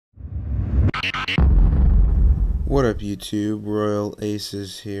What up, YouTube? Royal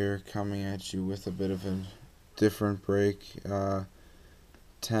Aces here, coming at you with a bit of a different break.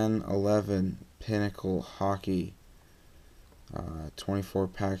 10-11 Pinnacle Hockey. 24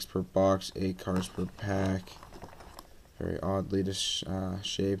 packs per box, 8 cards per pack. Very oddly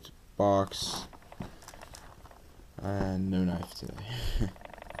shaped box. And no knife today.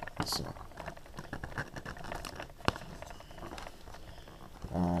 So,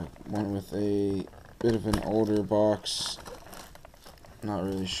 went with a bit of an older box. Not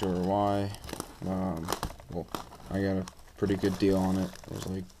really sure why. Well, I got a pretty good deal on it. It was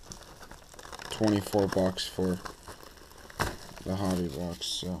like $24 for the hobby box,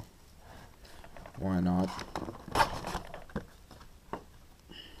 so why not?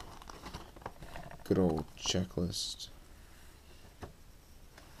 Good old checklist.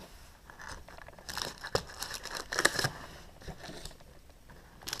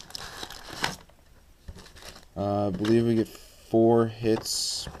 I believe we get 4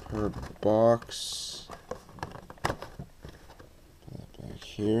 hits per box. Put that back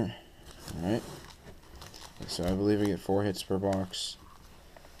here. Alright. So I believe we get 4 hits per box.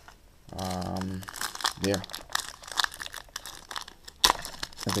 Yeah.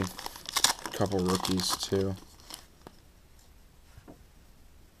 I think a couple rookies too.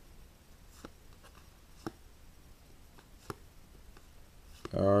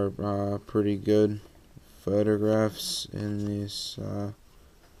 Are pretty good photographs in this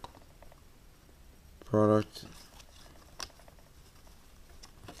product.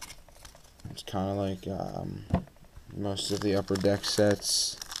 It's kind of like most of the Upper Deck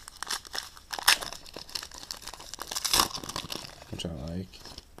sets, which I like.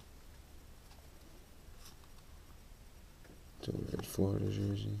 Delivered Florida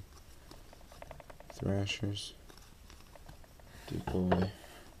jersey, Thrashers, decoy.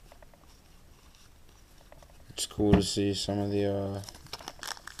 It's cool to see some of the,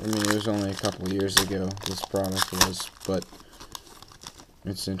 I mean, it was only a couple years ago this product was, but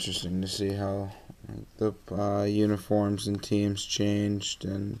it's interesting to see how the uniforms and teams changed.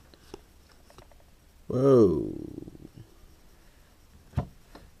 And whoa,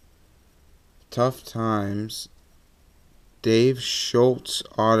 Tough Times, Dave Schultz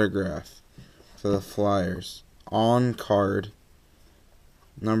autograph for the Flyers, on card,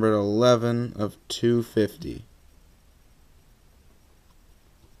 numbered 11 of 250.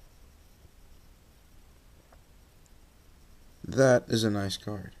 That is a nice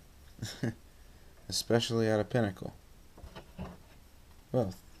card. Especially out of Pinnacle.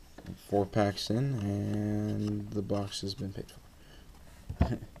 Well, 4 packs in, and the box has been paid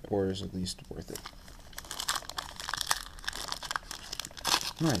for. Or is at least worth it.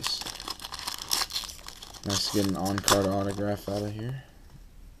 Nice. Nice to get an on-card autograph out of here.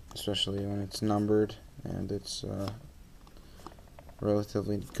 Especially when it's numbered and it's a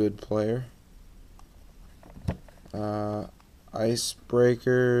relatively good player.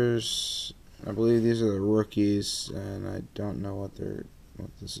 Icebreakers, I believe these are the rookies, and I don't know what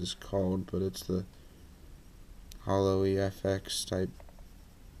this is called, but it's the Hollow EFX type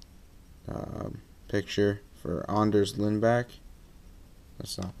picture for Anders Lindback.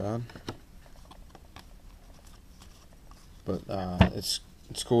 That's not bad, but it's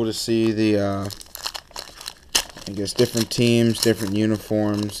cool to see the I guess different teams, different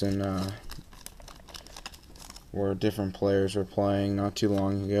uniforms, and where different players were playing not too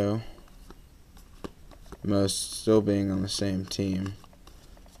long ago. Most still being on the same team,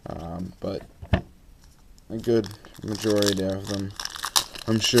 but a good majority of them,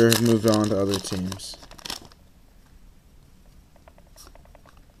 I'm sure, have moved on to other teams.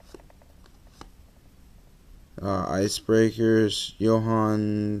 Icebreakers,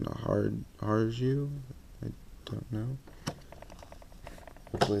 Johan Harju? I don't know.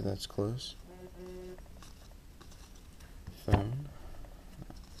 Hopefully that's close. Phone.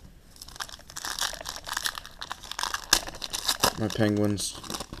 My Penguins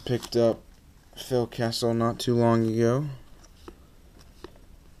picked up Phil Kessel not too long ago,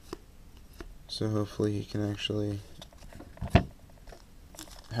 so hopefully he can actually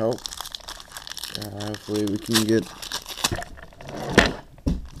help. Hopefully we can get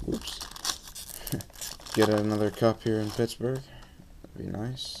get another cup here in Pittsburgh. That'd be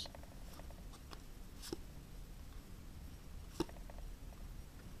nice.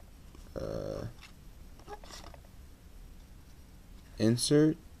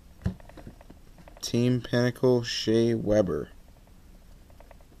 Insert Team Pinnacle Shea Weber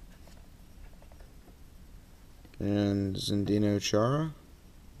and Zdeno Chara,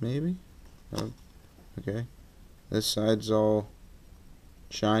 maybe. Oh, okay. This side's all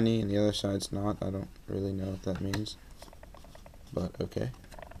shiny and the other side's not. I don't really know what that means, but okay.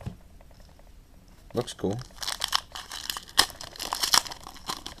 Looks cool.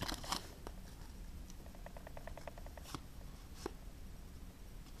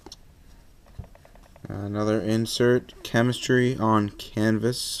 Another insert, chemistry on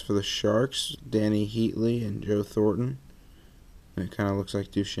canvas for the Sharks, Danny Heatley and Joe Thornton. And it kind of looks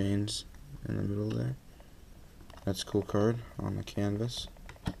like Duchesne's in the middle there. That's a cool card on the canvas.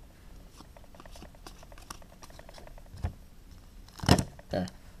 Yeah.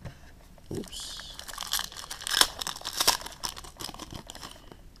 Oops.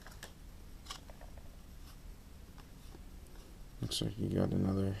 Looks like you got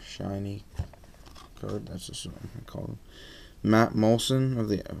another shiny card. That's just what I call him. Matt Molson of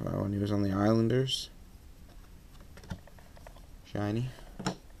the when he was on the Islanders. Shiny.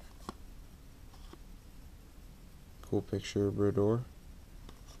 Cool picture of Brodeur.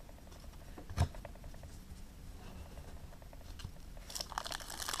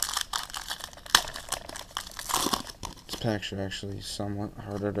 These packs are actually somewhat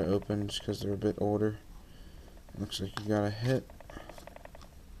harder to open just because they're a bit older. Looks like you got a hit.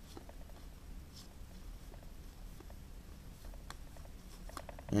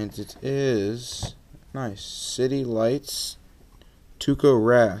 And it is nice. City Lights Tuukka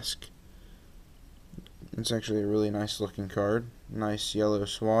Rask. It's actually a really nice looking card. Nice yellow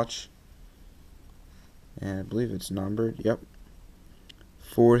swatch. And I believe it's numbered. Yep.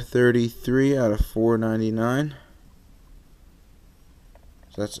 433 out of 499.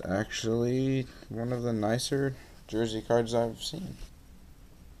 So that's actually one of the nicer jersey cards I've seen.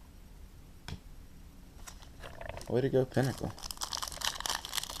 Way to go, Pinnacle.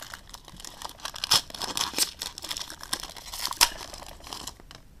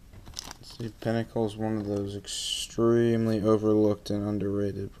 Pinnacle is one of those extremely overlooked and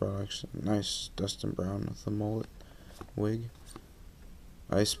underrated products. Nice Dustin Brown with the mullet wig.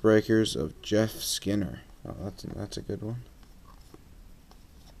 Icebreakers of Jeff Skinner. Oh, that's a good one.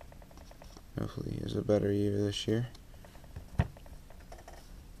 Hopefully he has a better year this year.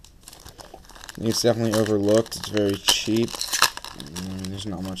 It's definitely overlooked. It's very cheap. There's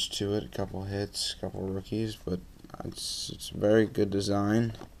not much to it. A couple hits, a couple rookies, but it's very good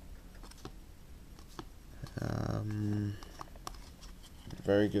design.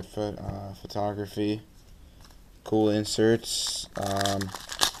 Very good photography, cool inserts.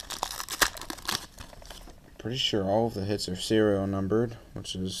 Pretty sure all of the hits are serial numbered,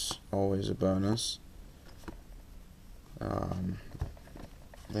 which is always a bonus.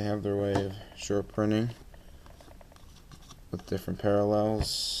 They have their way of short printing with different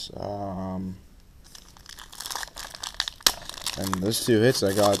parallels. And those two hits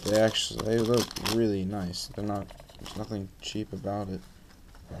I got, they look really nice. There's nothing cheap about it.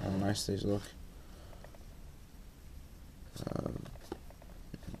 How nice these look.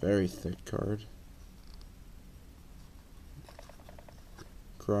 Very thick card.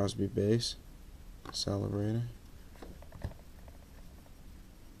 Crosby base. Celebrating.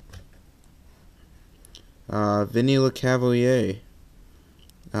 Vinny LeCavalier.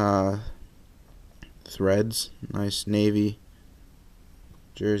 Threads. Nice navy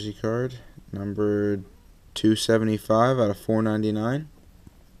jersey card. Numbered 275 out of 499.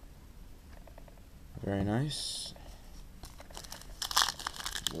 Very nice.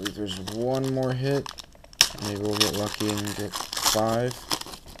 I believe there's one more hit. Maybe we'll get lucky and get 5.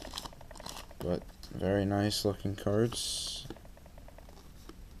 But very nice looking cards.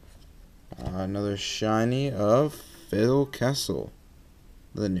 Another shiny of Phil Kessel,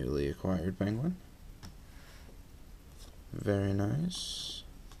 the newly acquired Penguin. Very nice.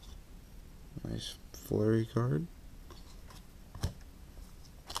 Nice flurry card.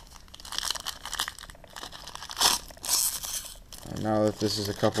 And now that this is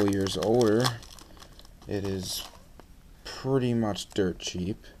a couple years older, it is pretty much dirt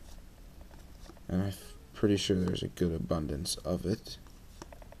cheap. And I'm pretty sure there's a good abundance of it.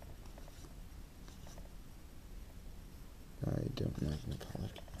 I don't like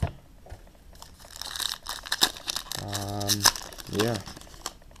metallic. Yeah.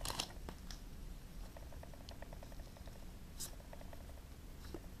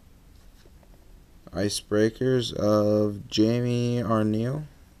 Icebreakers of Jamie Arneal.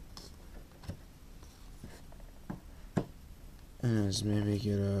 And let's maybe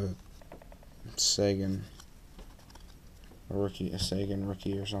get a Sagan rookie,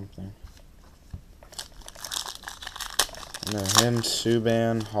 or something. No, him,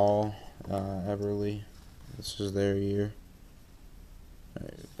 Subban, Hall, Eberle. This is their year.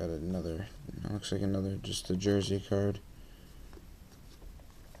 Alright, got another. Looks like another, just a jersey card.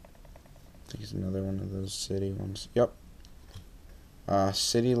 he's another one of those city ones. Yep.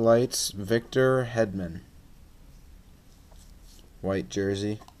 City Lights, Victor Hedman. White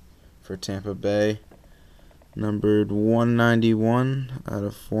jersey for Tampa Bay. Numbered 191 out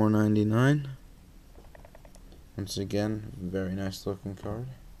of 499. Once again, very nice looking card.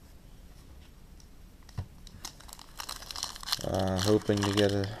 Hoping to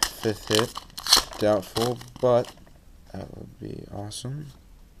get a 5th hit. Doubtful, but that would be awesome.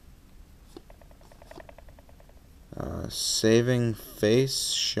 Saving Face,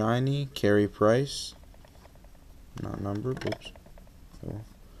 Shiny, Carey Price. Not numbered, oops. Oh.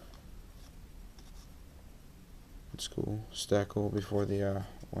 That's cool. Stackable before the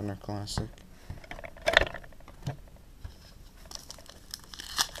Winter Classic.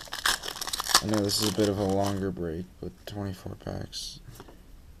 I know this is a bit of a longer break, but 24 packs.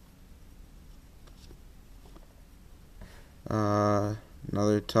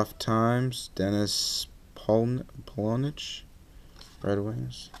 Another Tough Times, Dennis Polonich, Red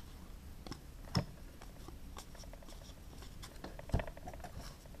Wings.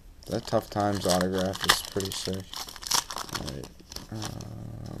 That Tough Times autograph is pretty sick. Alright,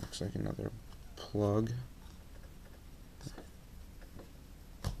 looks like another plug.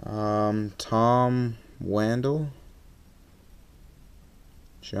 Tom Wandel,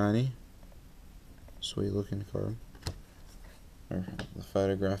 shiny, sweet looking card, or the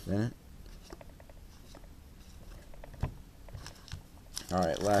photograph in it.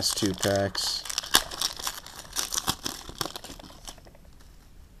 Alright, last 2 packs.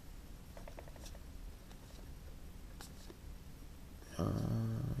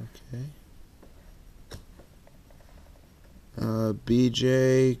 Okay.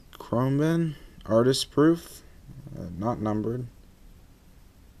 BJ Crombin, Artist Proof, not numbered.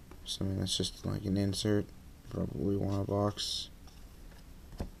 Something that's just like an insert, probably one a box.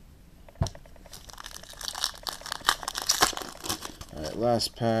 Alright,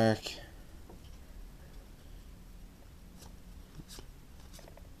 last pack.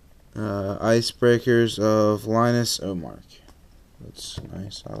 Icebreakers of Linus Omark. That's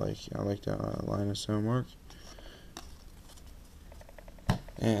nice. I like that Linus Omark.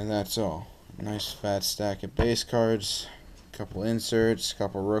 And that's all. Nice fat stack of base cards, couple inserts,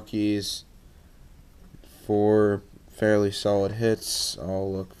 couple rookies, 4 fairly solid hits.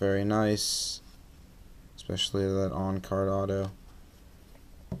 All look very nice, especially that on-card auto,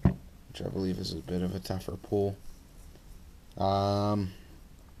 which I believe is a bit of a tougher pull.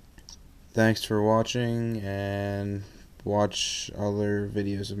 Thanks for watching, and watch other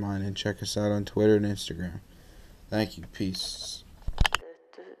videos of mine and check us out on Twitter and Instagram. Thank you. Peace.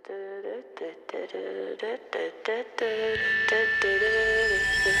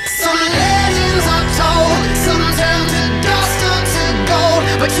 Some legends are told, some turn to dust or to gold,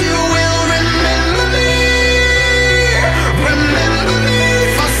 but you will remember me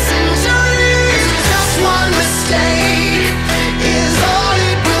for centuries. Just one mistake.